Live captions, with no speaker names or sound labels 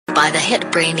the hit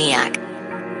Brainiac.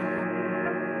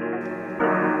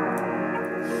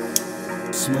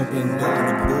 Smoking down in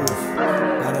the booth.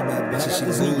 Got a bad bitch, she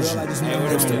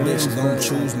Bougee. If the bitch gon'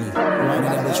 choose me,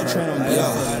 that bitch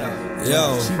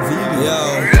yo,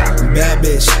 bad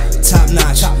bitch, top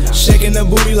notch, shaking the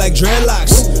booty like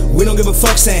dreadlocks. We don't give a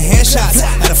fuck, saying handshots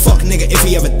at a fuck nigga if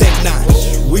he ever think not.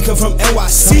 We come from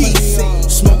NYC,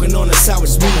 smoking on the sour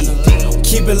weed.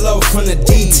 Keep it low from the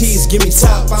DTs, give me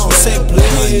top, I don't say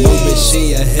please. My new bitch,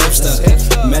 she a hipster.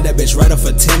 Met that bitch right off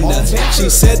of Tinder. She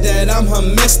said that I'm her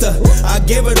mister. I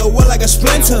gave her the wood like a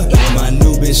splinter. My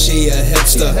new bitch, she a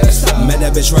hipster. Met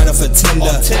that bitch right off of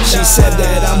Tinder. She said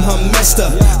that I'm her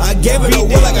mister. I gave her the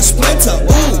wood like a splinter.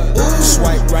 Ooh.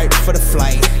 Swipe right for the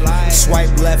flight,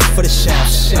 swipe left for the chef.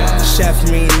 Chef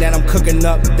mean that I'm cooking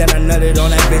up, then I nutted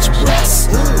on that bitch breast.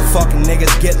 Fuck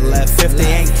niggas get left if they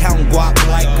ain't counting guap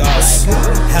like us.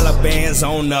 Hella bands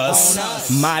on us,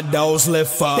 my doors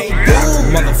lift up.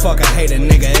 Motherfucker hate a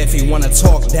nigga if he wanna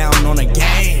talk down on a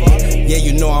gang. Yeah,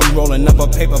 you know I'm rolling up a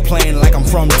paper plane like I'm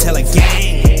from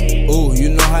Telegang. Ooh, you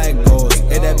know how it goes.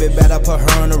 Hit that bit bad, I put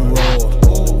her on the road.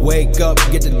 Wake up,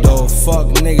 get the dough. Fuck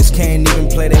niggas can't even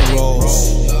play their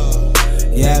roles.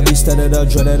 Yeah, I be studded up,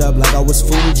 dreaded up like I was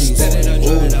Fugees.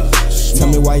 Tell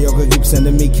me why your girl keep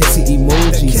sending me kissy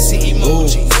emojis.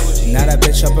 Ooh. Now that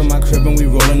bitch up in my crib and we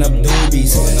rolling up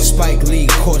doobies. Spike Lee,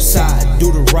 courtside,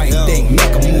 do the right thing,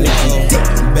 make a move.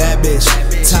 Bad bitch,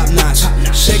 top notch,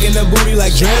 shaking the booty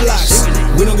like dreadlocks.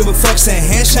 We don't give a fuck, saying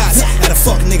handshots at a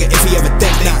fuck nigga if he ever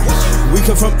think not. We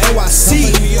come from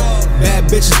NYC, bad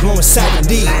bitches blowing sour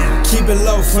D. Keep it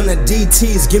low from the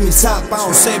DTs, give me top, I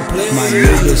don't say please. My new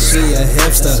bitch, she a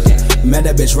hipster. Met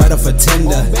that bitch right off of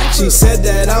Tinder. She said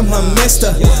that I'm her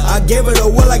mister. I gave her the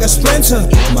wood like a splinter.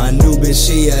 My new bitch,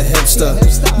 she a hipster.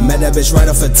 Met that bitch right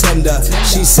off of Tinder.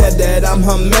 She said that I'm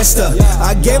her mister.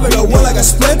 I gave her the wood like a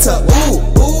splinter.